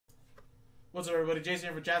What's up, everybody? Jason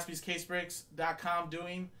here for JaspysCaseBreaks.com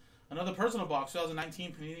doing another personal box,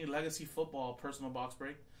 2019 Panini Legacy Football personal box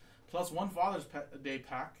break, plus one Father's Day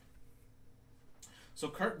pack. So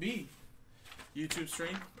Kurt B, YouTube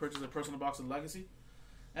stream, purchased a personal box of Legacy.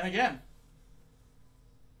 And again,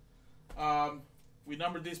 we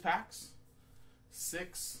numbered these packs.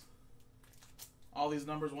 6, all these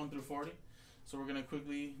numbers 1 through 40. So we're going to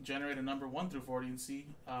quickly generate a number 1 through 40 and see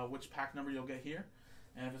which pack number you'll get here.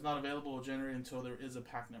 And if it's not available, we'll generate until there is a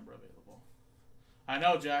pack number available. I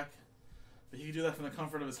know, Jack, but he can do that from the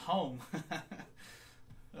comfort of his home.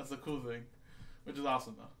 That's the cool thing, which is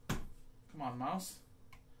awesome, though. Come on, mouse.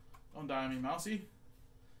 Don't die on me, mousey.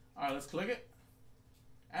 All right, let's click it.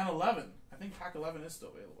 And 11. I think pack 11 is still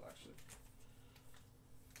available, actually.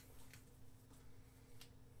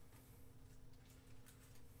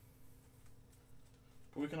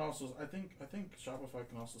 But we can also, I think Shopify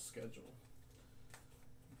can also schedule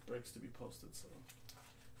breaks to be posted, so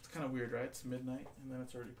it's kind of weird, right? It's midnight and then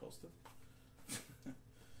it's already posted.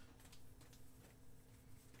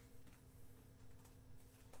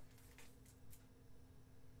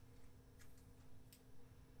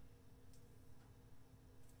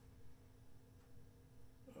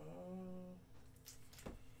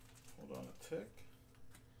 Hold on a tick.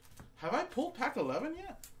 Have I pulled pack 11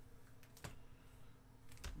 yet?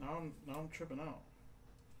 Now I'm tripping out.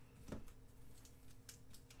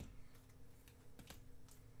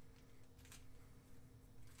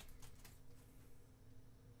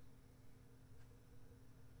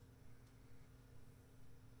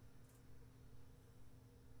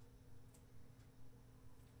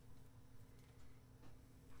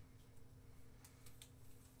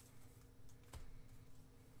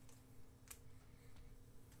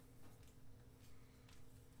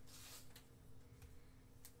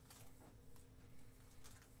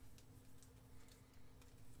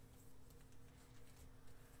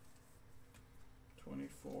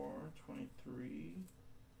 '24, '23,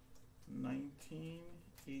 19,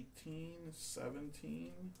 18,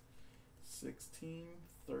 17, 16,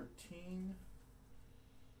 13,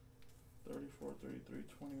 34, 33,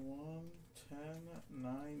 21, 10,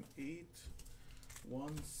 9, 8,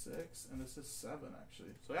 1, 6, and this is 7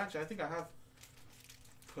 actually. So actually I think I have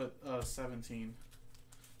put 17.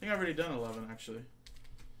 I think I've already done 11 actually.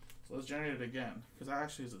 So let's generate it again, because that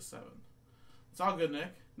actually is a 7. It's all good, Nick.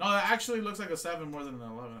 No, that actually looks like a 7 more than an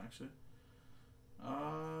 11, actually.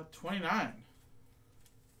 29.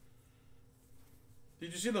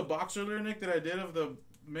 Did you see the box earlier, Nick, that I did of the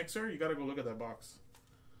mixer? You gotta go look at that box.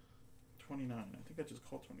 29. I think I just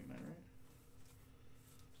called 29,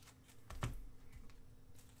 right?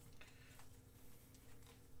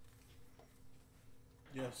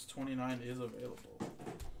 Yes, 29 is available.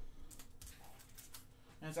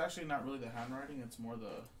 And it's actually not really the handwriting, it's more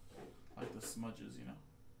the like the smudges, you know.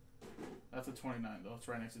 That's a 29 though. It's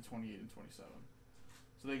right next to 28 and 27.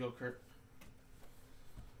 So there you go, Kurt.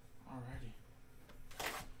 Alrighty.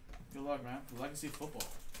 Good luck, man. Legacy football.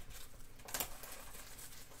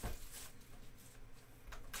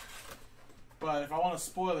 But if I want to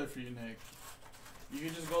spoil it for you, Nick, you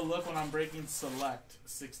can just go look when I'm breaking select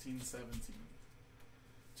 16, 17.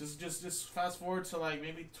 Just fast forward to like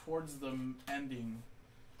maybe towards the ending.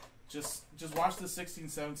 Just watch the 16,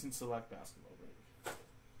 17 select basketball break.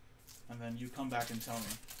 And then you come back and tell me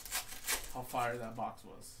how fire that box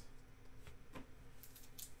was.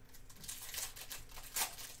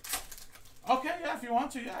 Okay, yeah, if you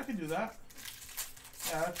want to, yeah, I can do that.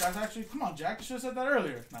 Yeah, that's actually, come on, Jack, you should have said that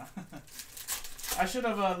earlier. Nah. I should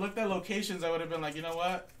have looked at locations. I would have been like, you know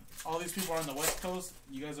what? All these people are on the West Coast.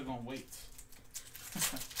 You guys are gonna wait.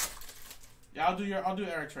 Yeah, I'll do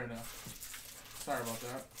Eric's right now. Sorry about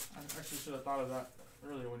that. I actually should have thought of that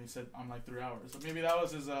earlier when he said I'm like 3 hours. So maybe that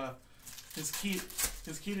was his key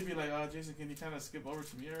to be like, oh, Jason, can you kind of skip over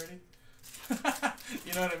to me already?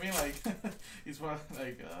 You know what I mean? Like he's probably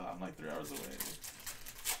like, I'm like 3 hours away.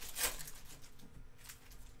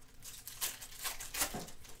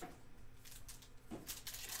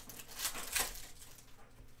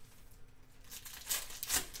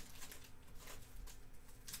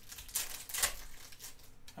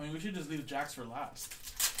 I mean, we should just leave Jax for last.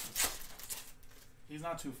 He's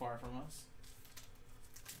not too far from us.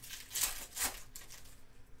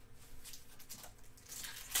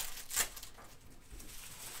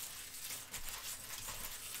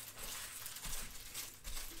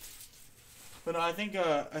 But I think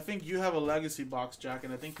you have a legacy box, Jack,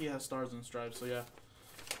 and I think he has stars and stripes. So yeah,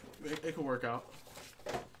 it could work out.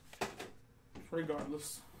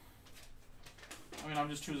 Regardless, I mean, I'm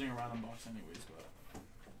just choosing a random box anyways, but.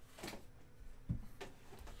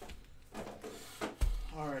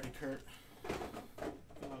 Alrighty, Kurt.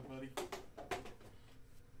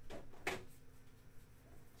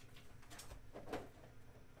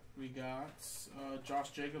 That's Josh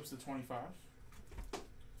Jacobs to 25. Oh,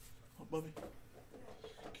 Bubby.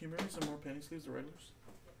 Can you bring me some more penny sleeves, the regulars?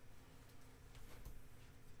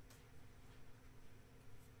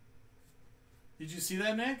 Did you see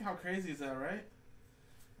that, Nick? How crazy is that, right?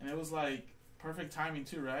 And it was like perfect timing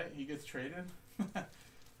too, right? He gets traded.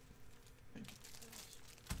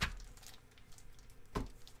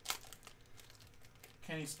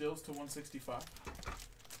 Kenny Stills to 165.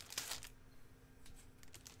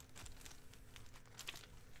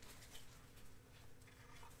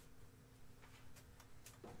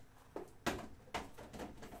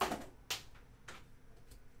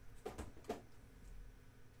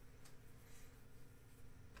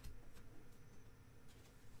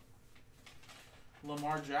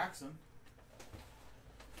 Lamar Jackson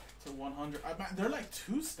to 100. They're like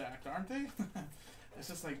 2 stacked, aren't they? It's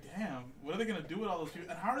just like, damn, what are they going to do with all those people?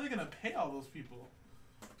 And how are they going to pay all those people?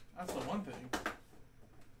 That's the one thing.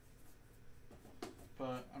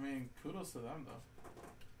 But, I mean, kudos to them,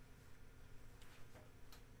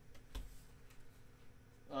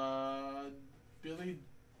 though. Billy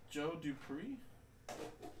Joe Dupree.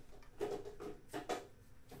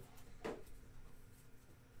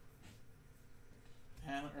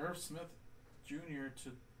 And Irv Smith Jr.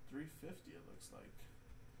 to 350, it looks like.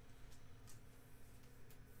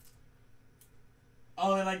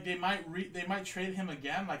 Oh, and like they might trade him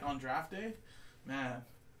again, like on draft day. Man,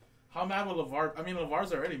 how mad will LeVar? I mean,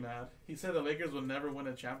 LeVar's already mad. He said the Lakers will never win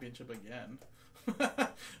a championship again.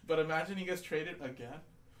 But imagine he gets traded again.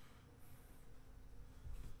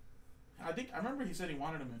 I remember he said he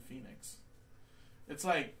wanted him in Phoenix. It's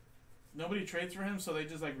like nobody trades for him, so they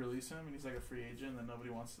just like release him, and he's like a free agent, and nobody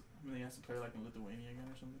wants. I mean, he has to play like in Lithuania again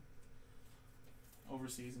or something.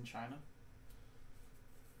 Overseas in China.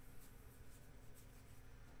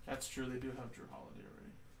 That's true. They do have Drew Holiday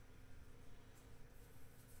already.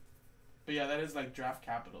 But yeah, that is like draft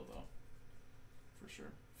capital though, for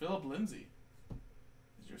sure. Philip Lindsay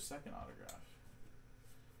is your second autograph.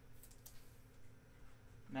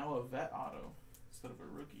 Now a vet auto instead of a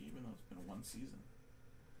rookie, even though it's been 1 season.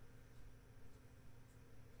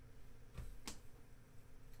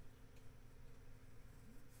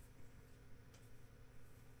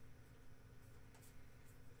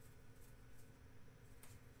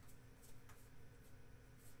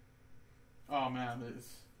 Oh man,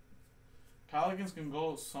 Pelicans can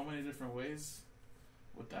go so many different ways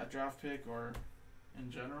with that draft pick or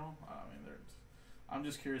in general. I mean, I'm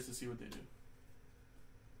just curious to see what they do.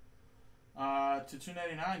 To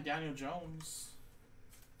 299, Daniel Jones.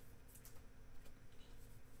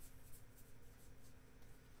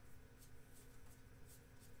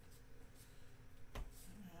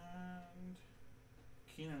 And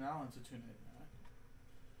Keenan Allen to 299.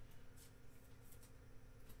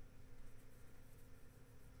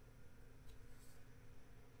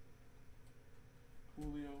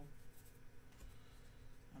 Julio.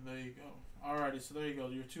 And there you go. Alrighty, so there you go.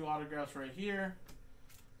 Your 2 autographs right here.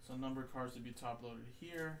 So number cards to be top loaded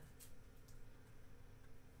here.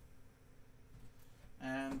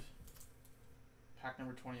 And pack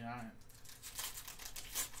number 29.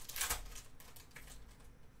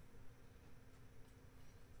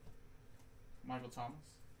 Michael Thomas.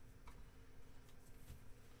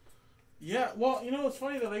 Yeah, well, you know, it's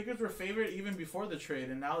funny. The Lakers were favored even before the trade,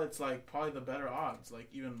 and now it's like probably the better odds, like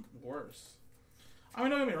even worse. I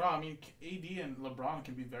mean, don't get me wrong. I mean, AD and LeBron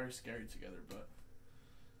can be very scary together, but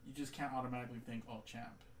you just can't automatically think, oh,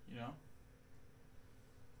 champ, you know?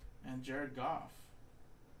 And Jared Goff.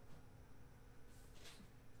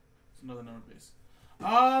 It's another number base.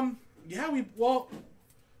 Yeah, we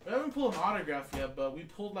haven't pulled an autograph yet, but we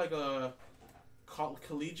pulled like a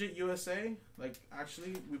Collegiate USA. Like,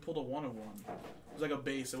 actually, we pulled a 1 of 1. It was like a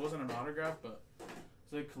base. It wasn't an autograph, but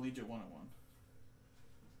it's like Collegiate 1 of 1.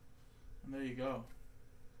 And there you go.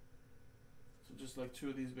 So just like 2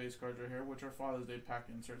 of these base cards right here, which are Father's Day pack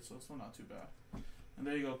inserts, so still not too bad. And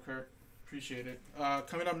there you go, Kurt. Appreciate it.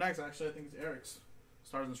 Coming up next, actually, I think it's Eric's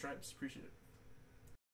Stars and Stripes. Appreciate it.